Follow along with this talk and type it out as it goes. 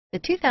The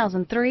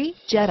 2003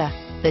 Jetta.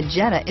 The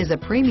Jetta is a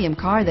premium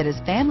car that is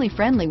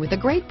family-friendly with a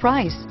great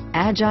price,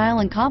 agile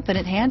and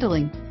confident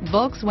handling.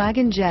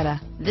 Volkswagen Jetta.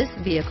 This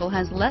vehicle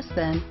has less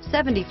than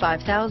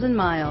 75,000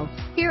 miles.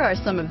 Here are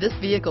some of this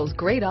vehicle's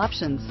great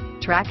options: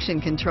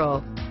 traction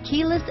control,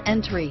 keyless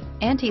entry,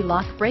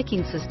 anti-lock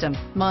braking system,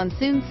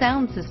 monsoon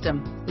sound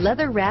system,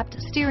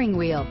 leather-wrapped steering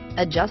wheel,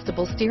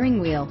 adjustable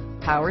steering wheel,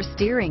 power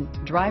steering,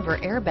 driver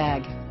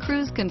airbag,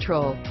 cruise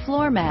control,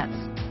 floor mats,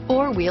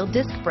 four-wheel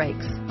disc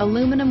brakes,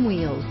 aluminum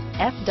wheels,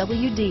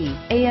 FWD,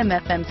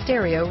 AM/FM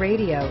stereo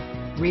radio,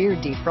 rear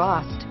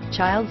defrost,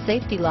 child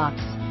safety locks,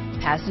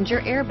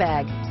 passenger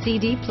airbag,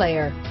 CD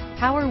player,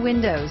 power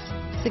windows,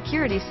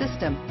 security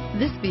system.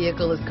 This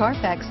vehicle is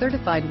Carfax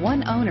certified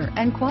one owner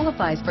and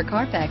qualifies for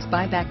Carfax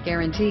buyback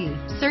guarantee.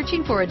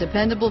 Searching for a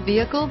dependable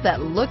vehicle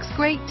that looks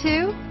great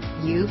too?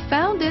 You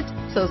found it,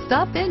 so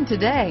stop in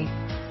today.